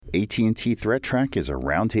AT&T Threat Track is a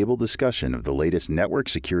roundtable discussion of the latest network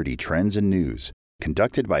security trends and news,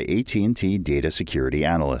 conducted by AT&T data security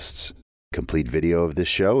analysts. Complete video of this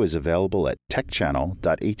show is available at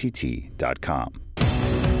techchannel.att.com.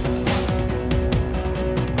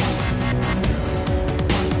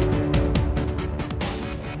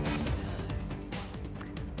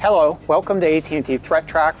 Hello, welcome to AT&T Threat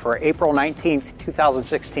Track for April 19th,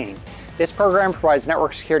 2016. This program provides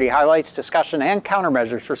network security highlights, discussion, and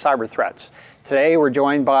countermeasures for cyber threats. Today we're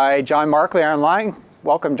joined by John Markley online.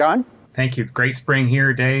 Welcome, John. Thank you. Great spring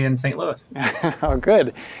day in St. Louis. Oh,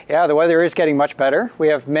 good. Yeah, the weather is getting much better. We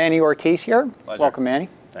have Manny Ortiz here. Pleasure. Welcome, Manny.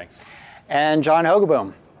 Thanks. And John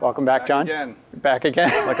Hogeboom. Welcome back, John. Again. Back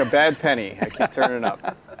again. Like a bad penny. I keep turning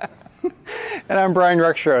up. And I'm Brian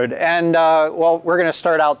Rexroad. And well, we're going to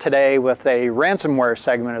start out today with a ransomware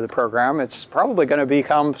segment of the program. It's probably going to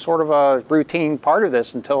become sort of a routine part of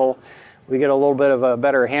this until we get a little bit of a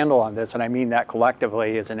better handle on this, and I mean that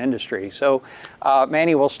collectively as an industry. So,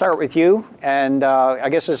 Manny, we'll start with you. And I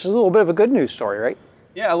guess this is a little bit of a good news story, right?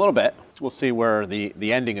 Yeah, a little bit. We'll see where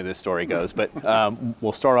the ending of this story goes, but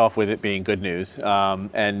we'll start off with it being good news.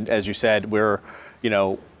 And as you said,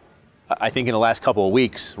 I think in the last couple of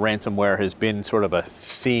weeks, ransomware has been sort of a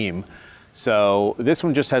theme. So this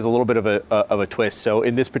one just has a little bit of a twist. So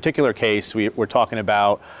in this particular case, we're talking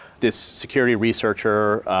about this security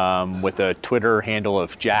researcher with a Twitter handle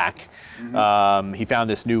of Jack. Mm-hmm. He found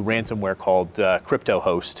this new ransomware called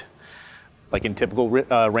CryptoHost. Like in typical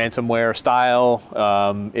ransomware style,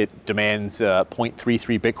 it demands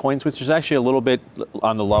 0.33 bitcoins, which is actually a little bit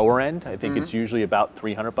on the lower end. I think it's usually about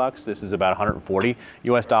 $300. This is about 140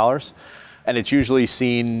 US dollars. And it's usually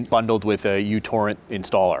seen bundled with a uTorrent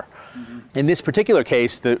installer. Mm-hmm. In this particular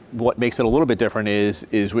case, what makes it a little bit different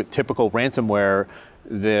is with typical ransomware,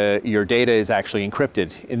 your data is actually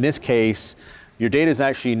encrypted. In this case, your data is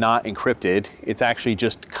actually not encrypted. It's actually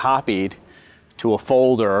just copied to a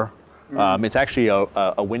folder. It's actually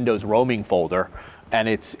a Windows roaming folder, and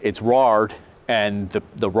it's RAR'd, and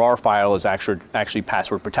the RAR file is actually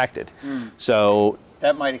password protected. So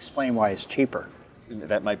that might explain why it's cheaper.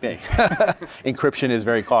 That might be. Encryption is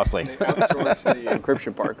very costly. They outsource the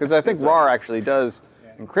encryption part, because I think RAR actually does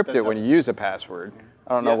encrypt it when you use a password.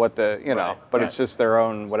 I don't know what but it's just their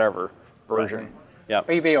own whatever version. Right. Yep.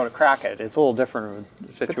 But you'd be able to crack it. It's a little different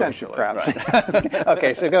situation, perhaps. Right.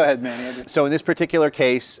 Okay, so go ahead, Manny. So in this particular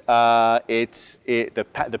case, the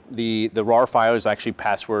RAR file is actually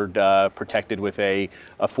password protected with a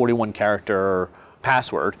 41-character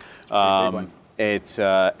password. And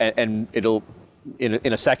it'll.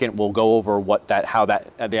 In a second, we'll go over how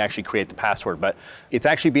they actually create the password. But it's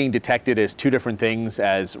actually being detected as two different things,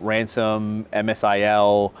 as ransom,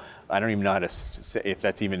 MSIL. I don't even know how to say if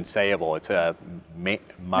that's even sayable. It's a my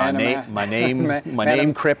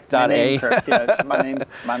name crypt.a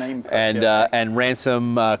and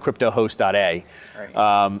ransom cryptohost.a.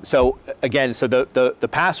 Right. So again, the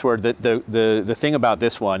password, the thing about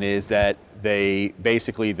this one is that the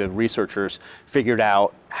researchers figured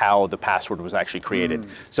out how the password was actually created.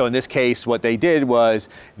 So in this case, what they did was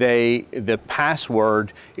the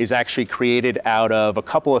password is actually created out of a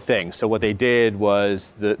couple of things. So what they did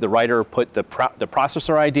was the writer put the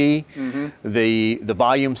processor ID, the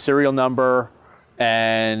volume serial number,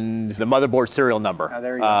 and the motherboard serial number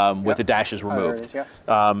with the dashes removed.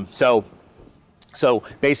 So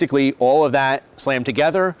basically all of that slammed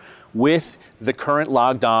together with the current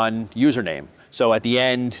logged on username. So at the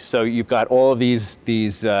end, so you've got all of these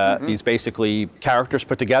basically characters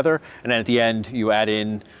put together, and then at the end you add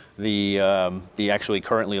in the actually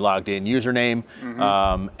currently logged in username,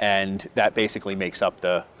 and that basically makes up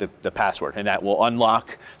the password, and that will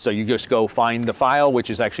unlock. So you just go find the file, which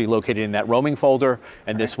is actually located in that roaming folder,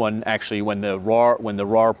 and this one actually, when the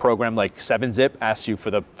RAR program like 7-zip asks you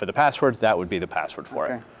for the password, that would be the password for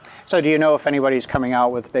it. So do you know if anybody's coming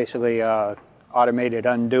out with basically automated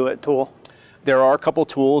undo it tool? There are a couple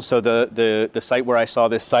tools. So the site where I saw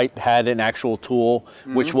this site had an actual tool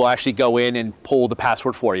which will actually go in and pull the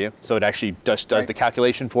password for you. So it actually does the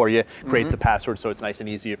calculation for you, creates the password, so it's nice and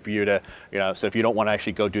easy for you to, so if you don't want to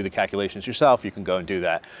actually go do the calculations yourself, you can go and do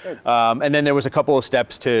that. And then there was a couple of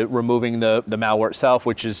steps to removing the malware itself,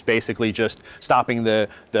 which is basically just stopping the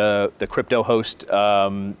CryptoHost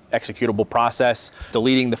executable process,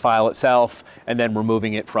 deleting the file itself, and then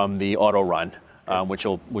removing it from the auto run. Which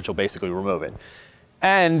will basically remove it.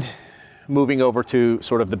 And moving over to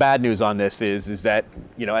sort of the bad news on this is that,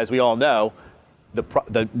 as we all know,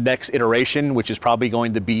 the next iteration, which is probably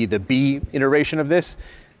going to be the B iteration of this,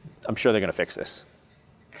 I'm sure they're going to fix this.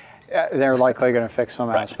 They're likely going to fix some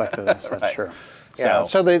aspect of this, that's true. Yeah.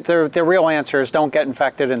 So the real answer is don't get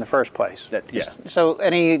infected in the first place. So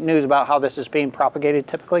any news about how this is being propagated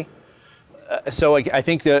typically? So I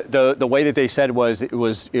think the way that they said was it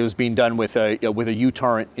was being done with a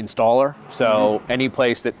uTorrent installer. So any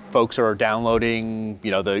place that folks are downloading,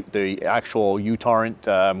 the actual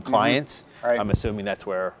uTorrent clients, Right. I'm assuming that's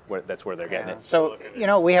where they're getting it. So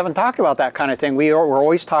we haven't talked about that kind of thing. We're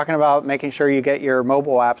always talking about making sure you get your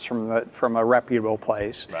mobile apps from a reputable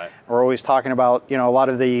place. Right. We're always talking about a lot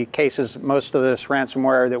of the cases. Most of this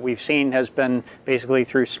ransomware that we've seen has been basically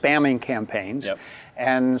through spamming campaigns. Yep.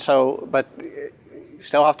 And so, but you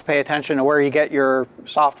still have to pay attention to where you get your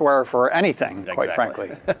software for anything, quite frankly.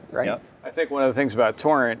 Right? Yep. I think one of the things about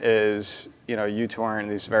torrent is, uTorrent,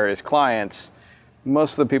 these various clients,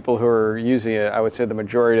 most of the people who are using it, I would say the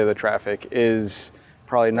majority of the traffic is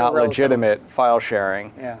probably not legitimate file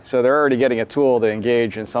sharing. Yeah. So they're already getting a tool to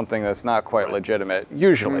engage in something that's not quite legitimate,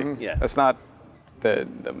 usually. Mm-hmm. Yeah. That's not the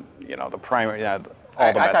primary,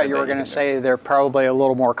 all the I method thought you that were going to can do. say they're probably a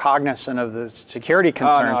little more cognizant of the security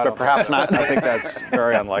concerns, I but don't perhaps not. I think that's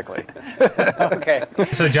very unlikely. Okay.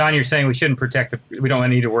 So, John, you're saying we shouldn't we don't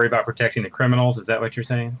need to worry about protecting the criminals. Is that what you're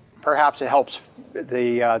saying? Perhaps it helps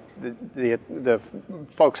the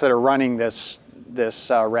folks that are running this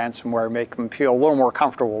ransomware, make them feel a little more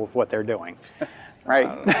comfortable with what they're doing, right?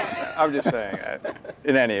 I'm just saying,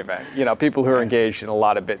 in any event, people who are engaged in a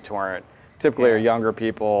lot of BitTorrent typically are younger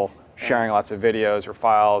people sharing lots of videos or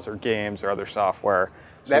files or games or other software.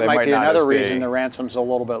 So That they might be not another as be- reason the ransom's a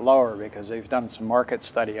little bit lower, because they've done some market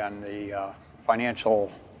study on the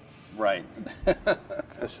financial Right.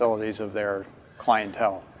 facilities of their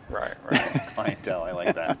clientele. Right. Clientele, I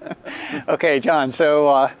like that. Okay, John,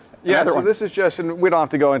 so Yeah, another so one. this is just, and we don't have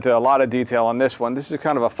to go into a lot of detail on this one. This is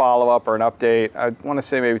kind of a follow-up or an update. I want to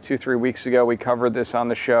say maybe 2-3 weeks ago we covered this on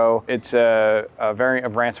the show. It's a variant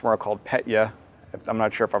of ransomware called Petya. I'm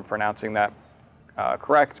not sure if I'm pronouncing that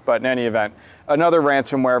correct, but in any event, another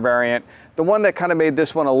ransomware variant. The one that kind of made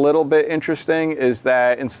this one a little bit interesting is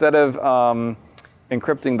that instead of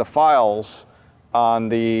encrypting the files on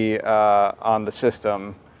the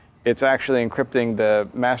system, it's actually encrypting the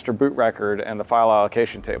master boot record and the file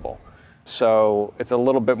allocation table. So it's a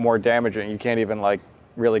little bit more damaging. You can't even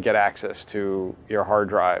really get access to your hard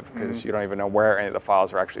drive because you don't even know where any of the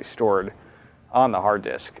files are actually stored on the hard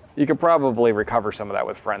disk. You could probably recover some of that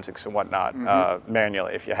with forensics and whatnot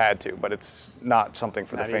manually if you had to, but it's not something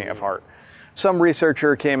for the faint of heart. Some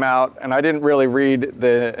researcher came out, and I didn't really read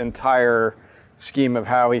the entire scheme of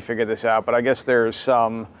how he figured this out, but I guess there's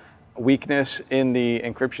some weakness in the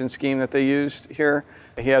encryption scheme that they used here.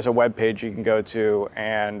 He has a web page you can go to,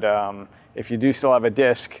 and if you do still have a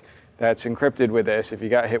disk that's encrypted with this, if you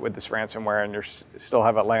got hit with this ransomware and you still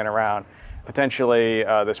have it laying around, potentially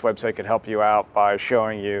this website could help you out by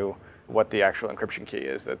showing you what the actual encryption key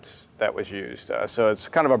is that was used. So it's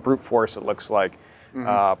kind of a brute force, it looks like,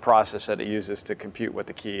 process that it uses to compute what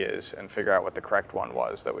the key is and figure out what the correct one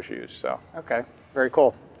was that was used. So Okay, very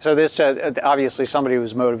cool. So this obviously somebody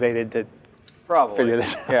was motivated to figure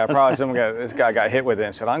this out. Yeah, probably this guy got hit with it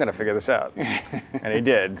and said, I'm going to figure this out. And he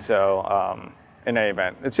did. So in any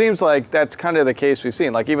event, it seems like that's kind of the case we've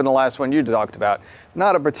seen. Like even the last one you talked about,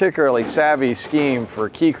 not a particularly savvy scheme for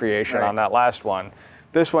key creation on that last one.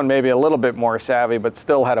 This one maybe a little bit more savvy, but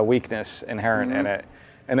still had a weakness inherent in it.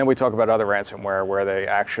 And then we talk about other ransomware where they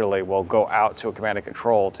actually will go out to a command and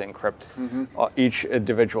control to encrypt each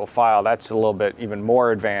individual file. That's a little bit even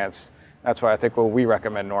more advanced. That's why I think what we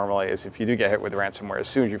recommend normally is if you do get hit with ransomware, as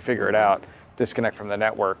soon as you figure it out, disconnect from the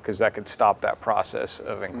network, because that could stop that process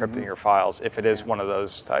of encrypting your files if it is one of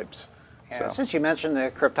those types. Yeah, since you mentioned the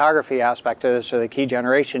cryptography aspect of this, or the key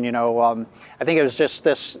generation, I think it was just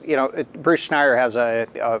this, Bruce Schneier has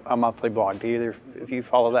a monthly blog. If you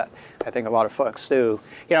follow that, I think a lot of folks do.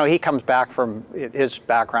 He comes back from his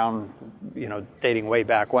background, dating way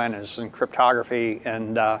back when, is in cryptography.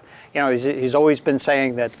 And, he's always been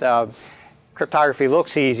saying that cryptography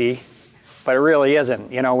looks easy, but it really isn't.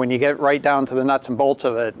 When you get right down to the nuts and bolts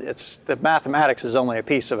of it, the mathematics is only a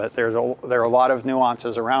piece of it. There are a lot of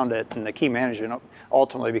nuances around it, and the key management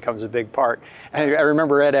ultimately becomes a big part. And I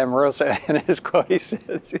remember Ed Amorosa in his quote,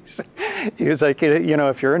 he was like,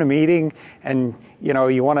 if you're in a meeting and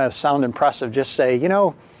you want to sound impressive, just say,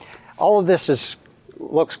 all of this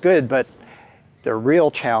looks good, but the real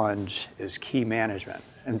challenge is key management.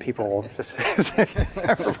 And people,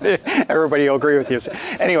 everybody will agree with you.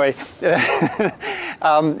 Anyway,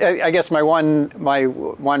 I guess my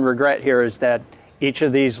one regret here is that each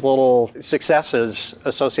of these little successes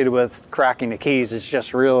associated with cracking the keys is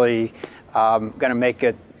just really going to make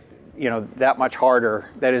it, that much harder.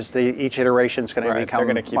 That is, each iteration is going to become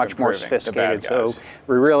much more sophisticated. So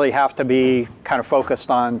we really have to be kind of focused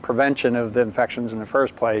on prevention of the infections in the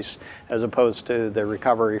first place, as opposed to the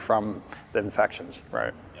recovery from the infections.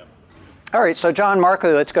 Right. Yep. All right. So John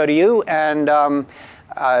Markley, let's go to you. And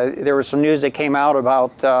there was some news that came out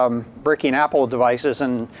about bricking Apple devices,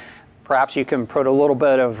 and perhaps you can put a little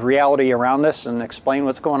bit of reality around this and explain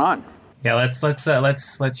what's going on. Yeah,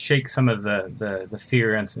 let's shake some of the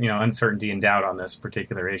fear and uncertainty and doubt on this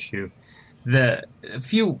particular issue. A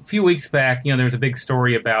few weeks back, there was a big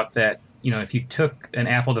story about that. If you took an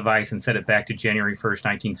Apple device and set it back to January 1st,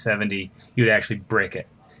 1970, you'd actually brick it.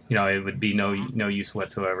 It would be no use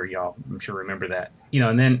whatsoever. Y'all, I'm sure, remember that.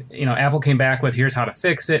 And then Apple came back with, here's how to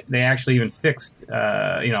fix it. They actually even fixed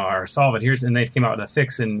or solve it. And they came out with a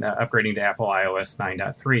fix in upgrading to Apple iOS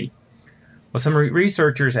 9.3. Well, some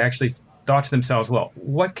researchers actually thought to themselves, well,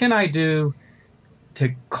 what can I do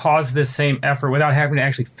to cause this same effort without having to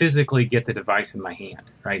actually physically get the device in my hand,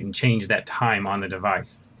 right, and change that time on the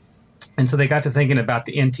device? And so they got to thinking about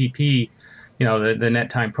the NTP, the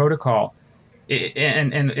net time protocol.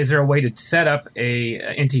 And is there a way to set up a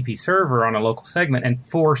NTP server on a local segment and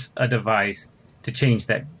force a device to change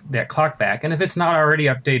that clock back? And if it's not already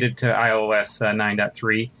updated to iOS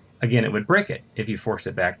 9.3, again, it would brick it if you forced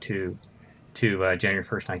it back to January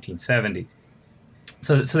 1st, 1970.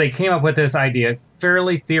 So they came up with this idea,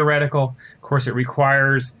 fairly theoretical. Of course, it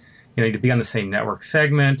requires to be on the same network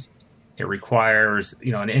segment. It requires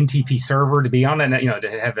an NTP server to be on that,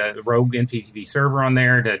 to have a rogue NTP server on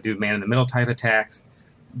there to do man-in-the-middle type attacks.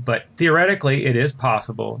 But theoretically, it is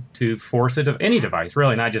possible to force any device,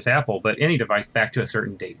 really not just Apple, but any device back to a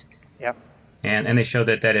certain date. Yep. And they showed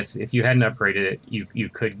that if you hadn't upgraded it, you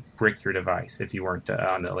could brick your device if you weren't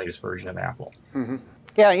on the latest version of Apple. Mm-hmm.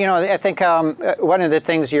 Yeah, I think one of the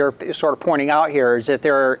things you're sort of pointing out here is that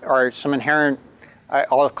there are some inherent,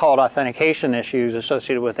 I'll call it authentication issues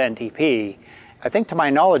associated with NTP. I think, to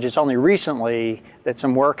my knowledge, it's only recently that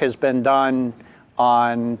some work has been done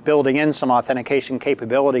on building in some authentication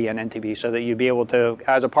capability in NTP so that you'd be able to,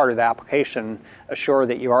 as a part of the application, assure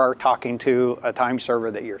that you are talking to a time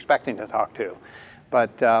server that you're expecting to talk to.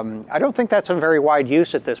 But I don't think that's in very wide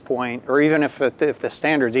use at this point, or even if the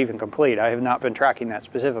standard's even complete. I have not been tracking that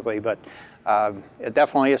specifically, but it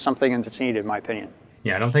definitely is something that's needed, in my opinion.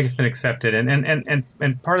 Yeah, I don't think it's been accepted.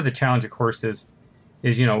 And part of the challenge, of course, is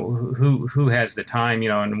who has the time,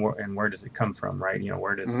 and where does it come from, right?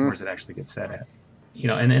 Where does it actually get set at?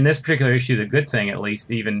 And in this particular issue, the good thing, at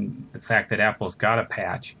least, even the fact that Apple's got a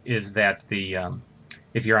patch, is that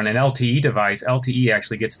if you're on an LTE device, LTE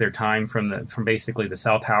actually gets their time from basically the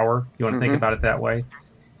cell tower. You want to think about it that way,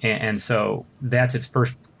 and so that's its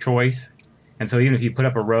first choice. And so even if you put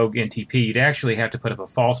up a rogue NTP, you'd actually have to put up a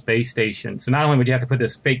false base station. So not only would you have to put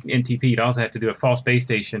this fake NTP, you'd also have to do a false base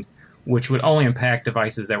station, which would only impact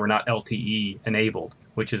devices that were not LTE enabled,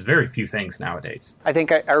 which is very few things nowadays. I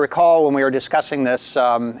think I recall when we were discussing this,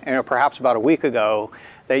 perhaps about a week ago,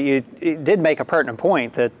 that you did make a pertinent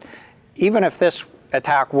point that even if this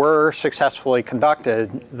attack were successfully conducted,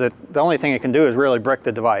 the only thing it can do is really brick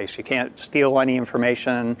the device. You can't steal any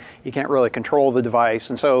information. You can't really control the device.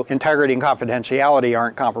 And so integrity and confidentiality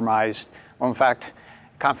aren't compromised. Well, in fact,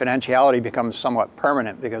 confidentiality becomes somewhat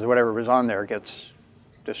permanent because whatever was on there gets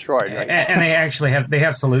destroyed. Right? And they actually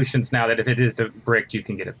have solutions now that if it is bricked, you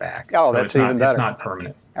can get it back. Oh, so that's even better. It's not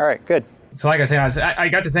permanent. All right, good. So like I said, I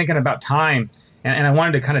got to thinking about time, and I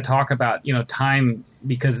wanted to kind of talk about time,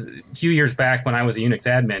 because a few years back when I was a Unix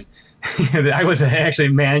admin, I was actually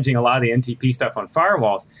managing a lot of the NTP stuff on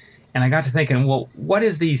firewalls, and I got to thinking, well, what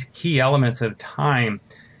is these key elements of time?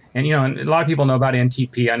 And and a lot of people know about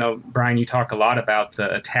NTP. I know, Brian, you talk a lot about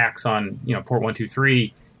the attacks on port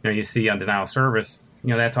 123. You see on denial of service.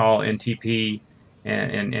 That's all NTP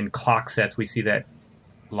and clock sets. We see that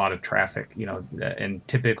a lot of traffic. And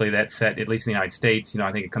typically that's set, at least in the United States.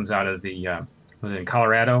 I think it comes out of the was it in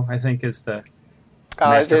Colorado? I think is the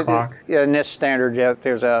master clock. Yeah, NIST standard. Yeah,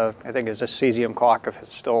 I think it's a cesium clock, if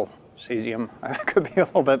it's still cesium. It could be a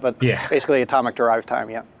little bit, but yeah. Basically atomic derived time.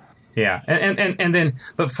 Yeah. Yeah, and then,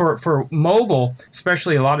 but for mobile,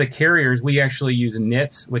 especially a lot of carriers, we actually use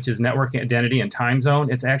NITS, which is network identity and time zone.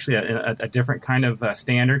 It's actually a different kind of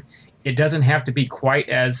standard. It doesn't have to be quite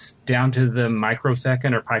as down to the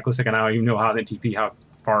microsecond or picosecond. I don't even know how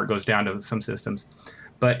far it goes down to some systems,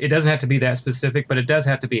 but it doesn't have to be that specific. But it does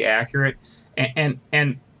have to be accurate, and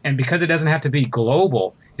because it doesn't have to be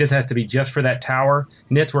global, it just has to be just for that tower.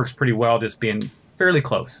 NITS works pretty well, just being fairly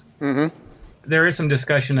close. Mm-hmm. There is some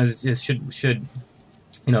discussion as should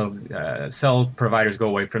cell providers go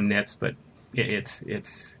away from NITS, but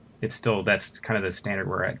it's it's still, that's kind of the standard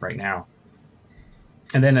we're at right now.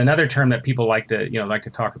 And then another term that people like to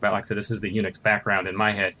talk about, like I said, this is the Unix background in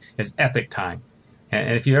my head, is epoch time.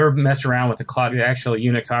 And if you ever messed around with the actual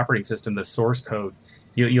Unix operating system, the source code,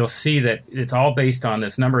 you'll see that it's all based on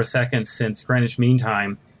this number of seconds since Greenwich Mean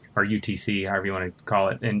Time, or UTC, however you want to call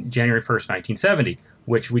it, in January 1st, 1970,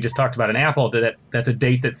 which we just talked about in Apple. That's a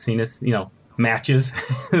date that matches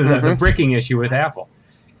the bricking issue with Apple.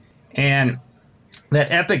 And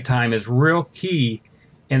that epoch time is real key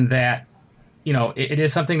in that, it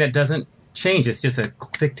is something that doesn't change. It's just a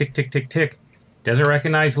tick, tick, tick, tick, tick. Doesn't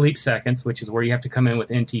recognize leap seconds, which is where you have to come in with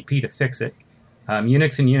NTP to fix it.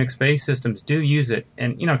 Unix and Unix-based systems do use it.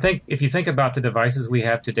 And, if you think about the devices we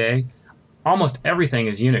have today, almost everything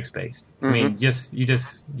is Unix-based. I mean, just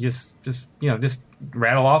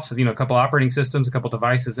rattle off, a couple operating systems, a couple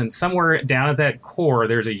devices, and somewhere down at that core,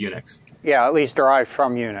 there's a Unix. Yeah, at least derived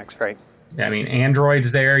from Unix, right? I mean,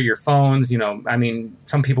 Android's there, your phones,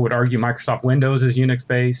 some people would argue Microsoft Windows is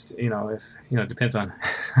Unix-based. It depends on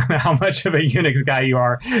how much of a Unix guy you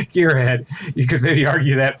are, gearhead. You could maybe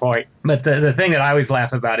argue that point. But the thing that I always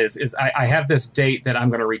laugh about is I have this date that I'm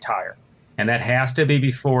going to retire, and that has to be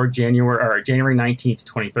before January 19th,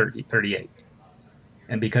 2038.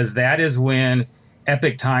 And because that is when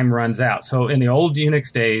epoch time runs out. So in the old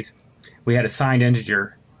Unix days, we had a signed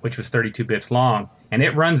integer, which was 32 bits long, and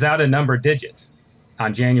it runs out a number of digits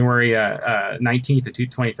on January 19th of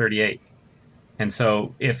 2038. And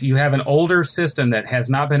so if you have an older system that has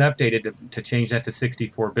not been updated to change that to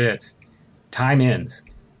 64 bits, time ends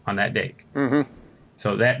on that date. Mm-hmm.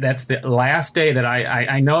 So that's the last day that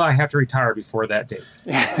I know I have to retire before that date.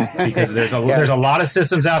 Because there's a lot of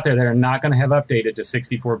systems out there that are not going to have updated to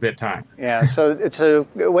 64-bit time. Yeah, so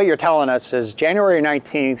what you're telling us is January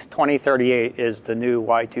 19th, 2038 is the new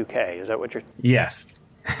Y2K. Is that what you're... Yes.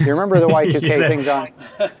 Do you remember the Y2K thing, John?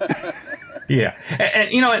 Yeah.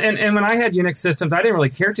 And when I had Unix systems, I didn't really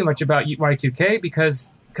care too much about Y2K because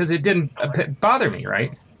it didn't bother me,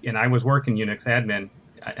 right? And I was working Unix admin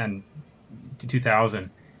and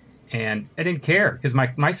 2000, and I didn't care because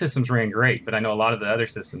my systems ran great, but I know a lot of the other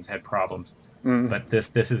systems had problems. But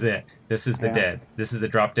this is it. This is the dead. This is the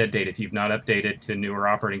drop dead date. If you've not updated to newer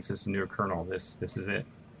operating system, newer kernel, this is it.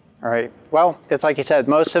 All right. Well, it's like you said,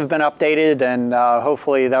 most have been updated, and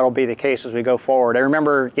hopefully that'll be the case as we go forward. I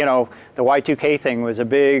remember, the Y2K thing was a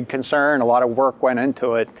big concern. A lot of work went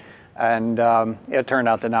into it, and it turned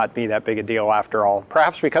out to not be that big a deal after all,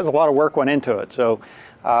 perhaps because a lot of work went into it. So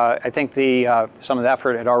I think some of the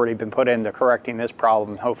effort had already been put into correcting this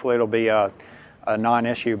problem. Hopefully it'll be a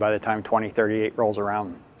non-issue by the time 2038 rolls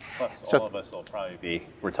around. Plus, all of us will probably be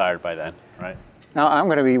retired by then, right? No, I'm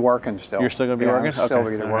going to be working still. You're still going to be working? I'm still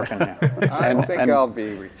going to be working, yeah. I think I'll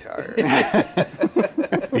be retired.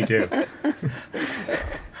 Me too.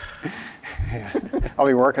 I'll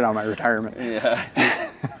be working on my retirement. Yeah.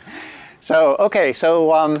 So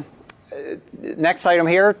next item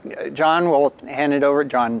here, John, we'll hand it over,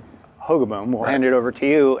 John Hogaboom, we'll hand it over to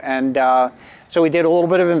you. And so we did a little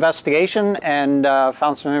bit of investigation and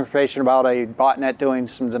found some information about a botnet doing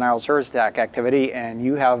some denial of service attack activity, and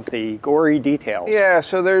you have the gory details. Yeah,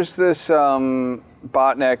 so there's this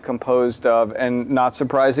botnet composed of, and not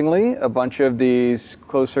surprisingly, a bunch of these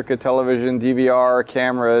closed-circuit television, DVR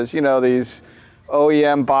cameras, these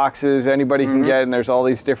OEM boxes anybody can get, and there's all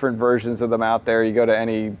these different versions of them out there. You go to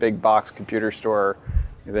any big box computer store,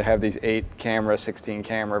 they have these 8-camera,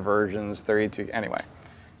 16-camera versions, 32, anyway.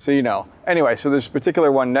 So Anyway, so there's a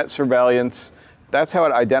particular one, Net Surveillance. That's how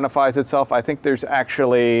it identifies itself. I think there's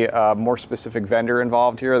actually a more specific vendor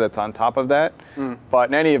involved here that's on top of that. But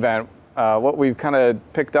in any event, what we've kind of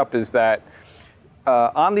picked up is that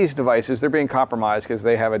on these devices, they're being compromised because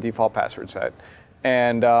they have a default password set.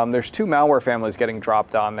 And there's 2 malware families getting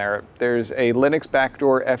dropped on there. There's a Linux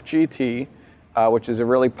backdoor FGT, which is a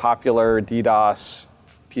really popular DDoS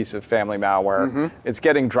piece of family malware. It's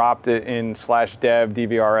getting dropped in /dev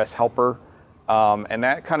DVRS helper, and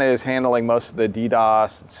that kind of is handling most of the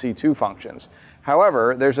DDoS C2 functions.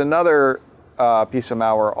 However, there's another piece of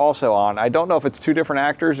malware also on. I don't know if it's 2 different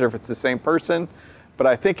actors or if it's the same person, but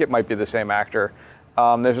I think it might be the same actor.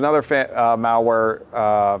 There's another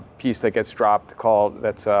malware piece that gets dropped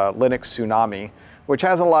that's Linux Tsunami, which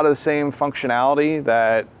has a lot of the same functionality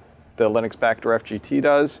that the Linux backdoor FGT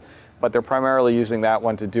does, but they're primarily using that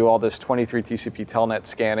one to do all this 23 TCP telnet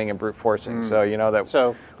scanning and brute forcing. So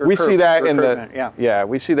we see that in the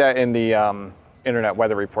we see that in the internet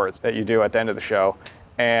weather reports that you do at the end of the show,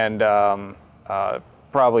 and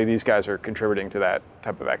probably these guys are contributing to that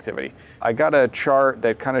type of activity. I got a chart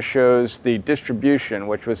that kind of shows the distribution,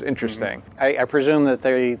 which was interesting. I presume that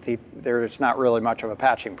there's not really much of a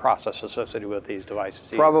patching process associated with these devices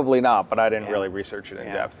either. Probably not, but I didn't really research it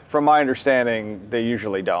in depth. From my understanding, they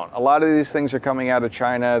usually don't. A lot of these things are coming out of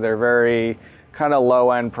China. They're very kind of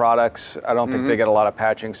low-end products. I don't think they get a lot of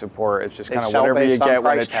patching support. It's just kind of whatever you get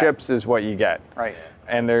when it ships is what you get. Right.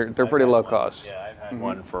 And they're pretty low cost. Yeah, I've had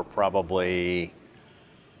one for probably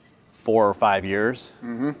 4 or 5 years,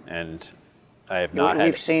 and I have not had.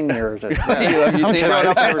 We've seen yours. Have you seen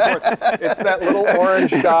it? It's that little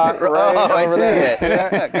orange dot right over there.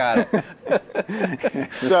 Yeah, got it.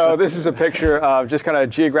 So this is a picture of just kind of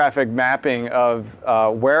geographic mapping of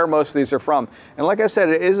where most of these are from. And like I said,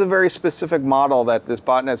 it is a very specific model that this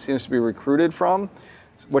botnet seems to be recruited from,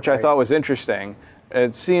 which I thought was interesting.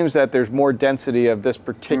 It seems that there's more density of this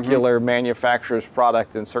particular manufacturer's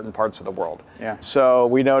product in certain parts of the world. Yeah. So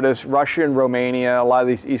we notice Russia and Romania, a lot of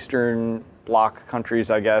these Eastern Bloc countries,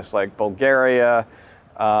 I guess, like Bulgaria.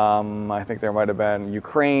 I think there might have been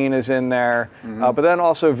Ukraine is in there, but then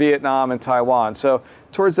also Vietnam and Taiwan. So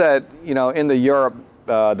towards that, in the Europe,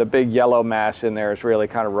 the big yellow mass in there is really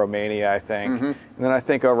kind of Romania, I think. And then I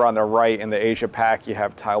think over on the right in the Asia Pac, you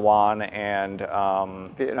have Taiwan and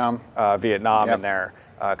Vietnam in there,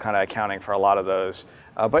 kind of accounting for a lot of those.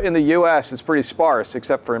 But in the U.S., it's pretty sparse,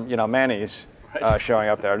 except for Manny's showing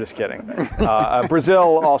up there. I'm just kidding.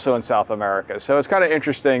 Brazil also in South America. So it's kind of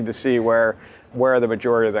interesting to see where the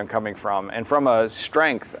majority of them coming from. And from a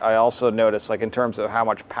strength, I also noticed, like in terms of how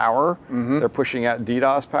much power they're pushing out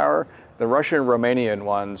DDoS power. The Russian and Romanian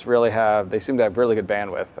ones they seem to have really good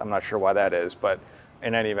bandwidth. I'm not sure why that is, but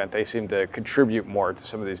in any event, they seem to contribute more to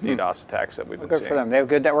some of these DDoS attacks that we've been seeing. Good for them. They have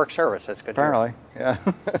good network service. That's good. Apparently, yeah.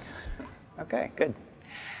 Okay, good.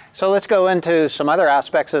 So let's go into some other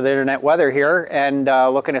aspects of the internet weather here, and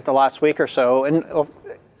looking at the last week or so. And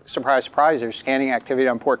surprise, surprise, there's scanning activity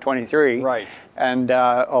on port 23. Right. And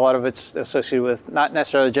a lot of it's associated with not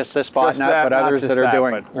necessarily just this botnet, but others that are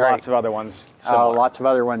doing. Lots of other ones. Lots of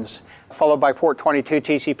other ones. Followed by port 22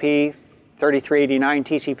 TCP, 3389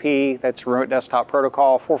 TCP, that's remote desktop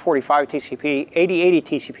protocol, 445 TCP, 8080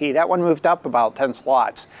 TCP. That one moved up about 10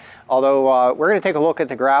 slots. Although we're going to take a look at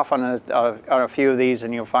the graph on a few of these,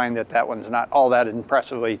 and you'll find that one's not all that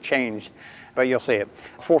impressively changed, but you'll see it.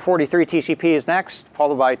 443 TCP is next,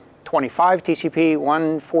 followed by 25 TCP,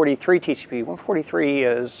 143 TCP. 143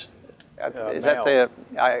 is that the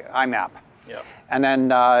IMAP? Yeah. And then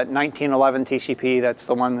 1911 TCP, that's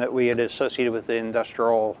the one that we had associated with the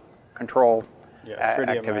industrial control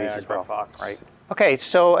activities as well. Fox. Right. Okay,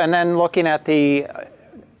 so and then looking at the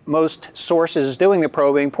most sources doing the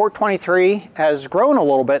probing, port 23 has grown a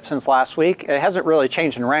little bit since last week. It hasn't really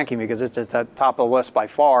changed in ranking because it's at the top of the list by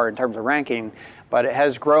far in terms of ranking, but it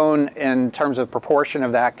has grown in terms of proportion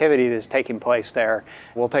of the activity that's taking place there.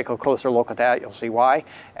 We'll take a closer look at that. You'll see why,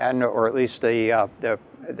 or at least the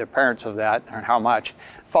parents of that and how much.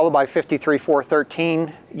 Followed by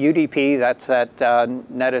 53413 UDP, that's that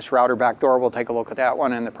Netis router backdoor. We'll take a look at that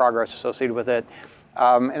one and the progress associated with it.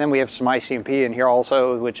 And then we have some ICMP in here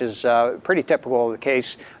also, which is pretty typical of the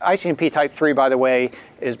case. ICMP type 3, by the way,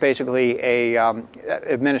 is basically a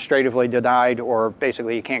administratively denied, or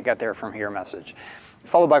basically you can't get there from here message.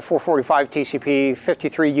 Followed by 445 TCP,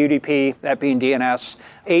 53 UDP, that being DNS.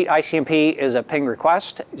 8 ICMP is a ping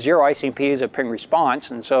request. 0 ICMP is a ping response,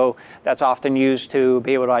 and so that's often used to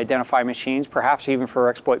be able to identify machines, perhaps even for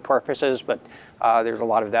exploit purposes, but there's a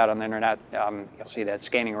lot of that on the internet. You'll see that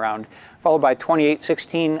scanning around. Followed by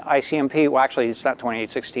 2816 ICMP. Well, actually, it's not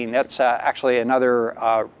 2816. That's actually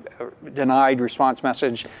another denied response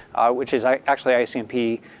message, which is actually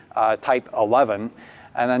ICMP type 11.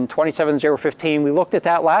 And then 27015, we looked at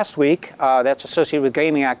that last week. That's associated with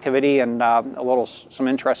gaming activity and some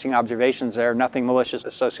interesting observations there. Nothing malicious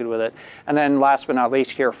associated with it. And then last but not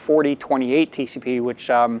least here, 4028 TCP, which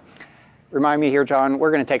remind me here, John,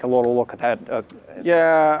 we're going to take a little look at that.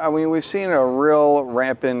 Yeah, I mean, we've seen a real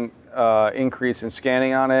rampant increase in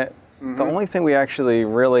scanning on it. The only thing we actually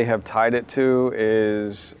really have tied it to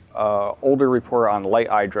is older report on Light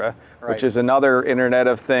Hydra, which is another Internet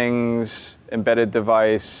of Things embedded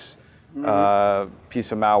device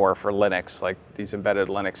piece of malware for Linux, like these embedded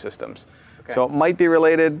Linux systems. Okay. So it might be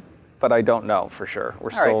related, but I don't know for sure.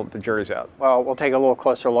 The jury's out. Well, we'll take a little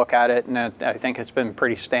closer look at it, and I think it's been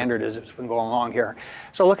pretty standard as it's been going along here.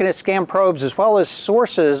 So looking at scam probes as well as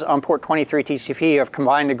sources on port 23 TCP, I've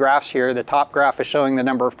combined the graphs here. The top graph is showing the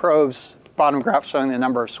number of probes. bottom graph showing the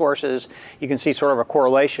number of sources. You can see sort of a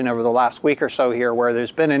correlation over the last week or so here where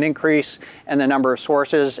there's been an increase in the number of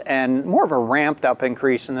sources and more of a ramped up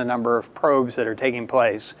increase in the number of probes that are taking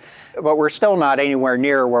place. But we're still not anywhere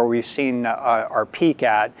near where we've seen our peak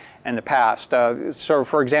at in the past. So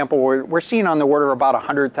for example, we're seeing on the order of about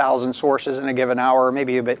 100,000 sources in a given hour,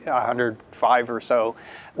 maybe a bit 105 or so,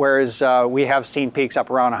 whereas we have seen peaks up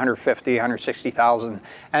around 150, 160,000.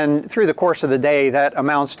 And through the course of the day, that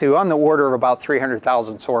amounts to on the order of about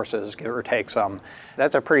 300,000 sources, give or take some.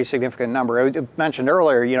 That's a pretty significant number. I mentioned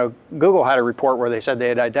earlier, Google had a report where they said they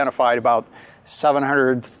had identified about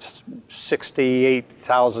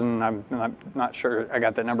 768,000, I'm not sure I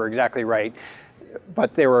got the number exactly right,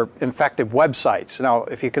 but they were infected websites. Now,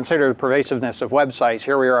 if you consider the pervasiveness of websites,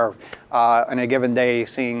 here we are on a given day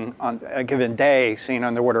seeing on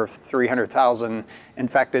the order of 300,000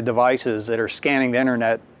 infected devices that are scanning the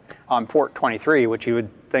internet on port 23, which you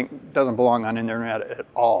would think doesn't belong on the internet at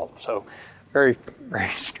all. So very, very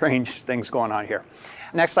strange things going on here.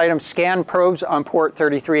 Next item, scan probes on port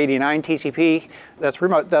 3389 TCP. That's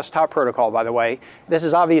remote desktop protocol, by the way. This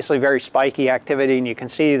is obviously very spiky activity, and you can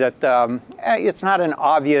see that it's not an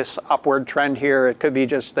obvious upward trend here. It could be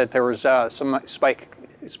just that there was some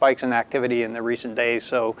spikes in activity in the recent days,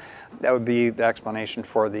 so that would be the explanation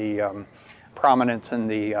for the prominence in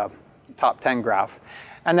the top 10 graph.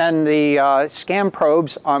 And then the scan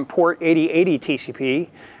probes on port 8080 TCP.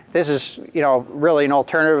 This is, really an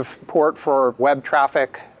alternative port for web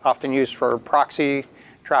traffic, often used for proxy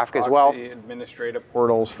traffic as well. Administrative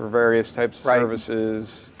portals for various types of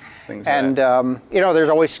services, things and, like that. There's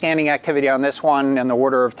always scanning activity on this one in the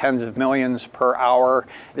order of tens of millions per hour.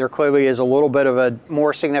 There clearly is a little bit of a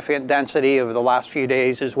more significant density over the last few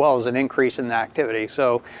days, as well as an increase in the activity.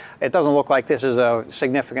 So it doesn't look like this is a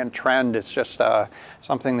significant trend. It's just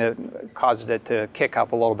something that caused it to kick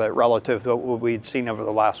up a little bit relative to what we'd seen over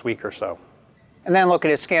the last week or so. And then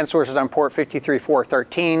looking at scan sources on port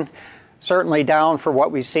 53413, certainly down for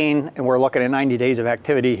what we've seen, and we're looking at 90 days of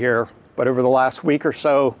activity here, but over the last week or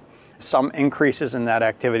so, some increases in that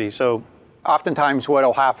activity. So oftentimes what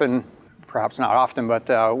will happen, perhaps not often, but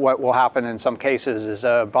what will happen in some cases is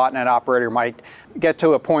a botnet operator might get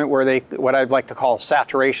to a point where what I'd like to call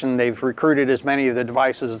saturation. They've recruited as many of the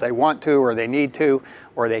devices as they want to, or they need to,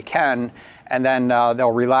 or they can, and then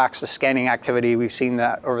they'll relax the scanning activity. We've seen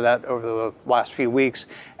that over the last few weeks,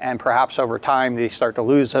 and perhaps over time they start to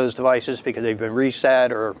lose those devices because they've been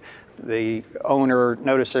reset, or the owner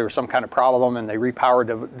noticed there was some kind of problem and they repowered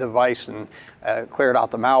the device and cleared out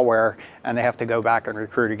the malware, and they have to go back and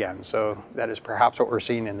recruit again. So that is perhaps what we're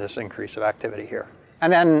seeing in this increase of activity here.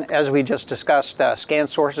 And then, as we just discussed, scan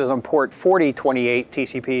sources on port 4028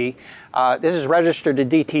 TCP. This is registered to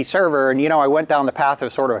DT server, and I went down the path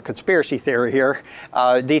of sort of a conspiracy theory here.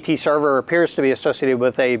 DT server appears to be associated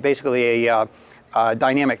with basically a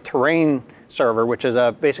dynamic terrain server, which is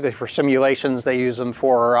basically for simulations. They use them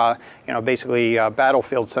for basically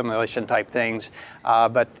battlefield simulation type things.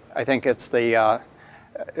 But I think it's the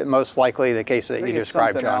most likely the case that you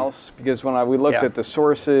described, John. Else, because when we looked at the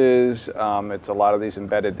sources, it's a lot of these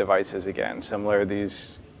embedded devices again, similar to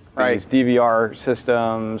these DVR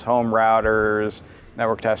systems, home routers,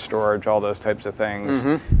 network test storage, all those types of things.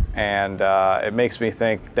 Mm-hmm. And it makes me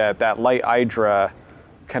think that Light Hydra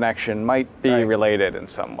connection might be related in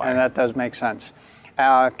some way. And that does make sense.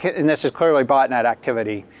 And this is clearly botnet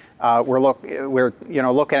activity. We're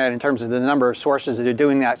looking at it in terms of the number of sources that are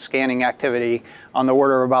doing that scanning activity on the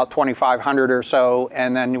order of about 2,500 or so.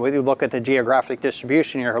 And then when you look at the geographic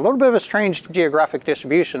distribution here, a little bit of a strange geographic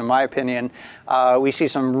distribution, in my opinion. We see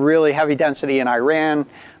some really heavy density in Iran,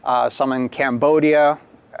 some in Cambodia.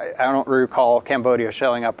 I don't recall Cambodia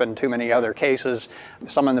showing up in too many other cases.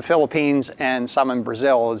 Some in the Philippines and some in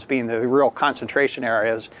Brazil as being the real concentration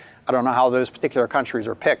areas. I don't know how those particular countries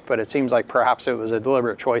are picked, but it seems like perhaps it was a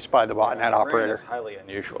deliberate choice by the botnet operator. It's highly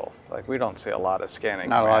unusual. Like, we don't see a lot of scanning.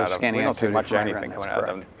 Not a lot of scanning. We don't see much of anything coming out of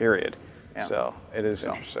them, period. Yeah. So it is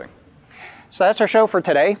interesting. So that's our show for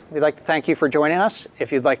today. We'd like to thank you for joining us.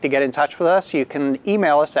 If you'd like to get in touch with us, you can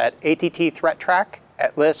email us at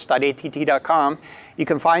attthreattrack@list.att.com. You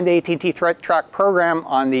can find the AT&T Threat Track program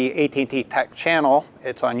on the AT&T Tech channel.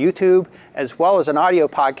 It's on YouTube, as well as an audio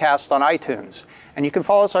podcast on iTunes. And you can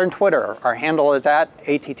follow us on Twitter. Our handle is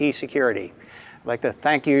 @ATT Security. I'd like to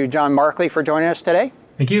thank you, John Markley, for joining us today.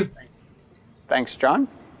 Thank you. Thanks, John.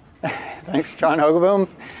 Thanks, John Hogeboom.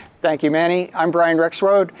 Thank you, Manny. I'm Brian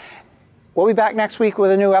Rexroad. We'll be back next week with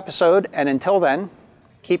a new episode. And until then,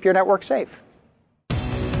 keep your network safe.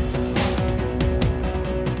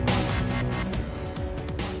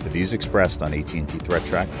 The views expressed on AT&T Threat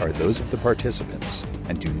Track are those of the participants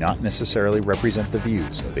and do not necessarily represent the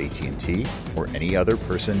views of AT&T or any other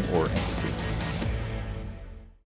person or entity.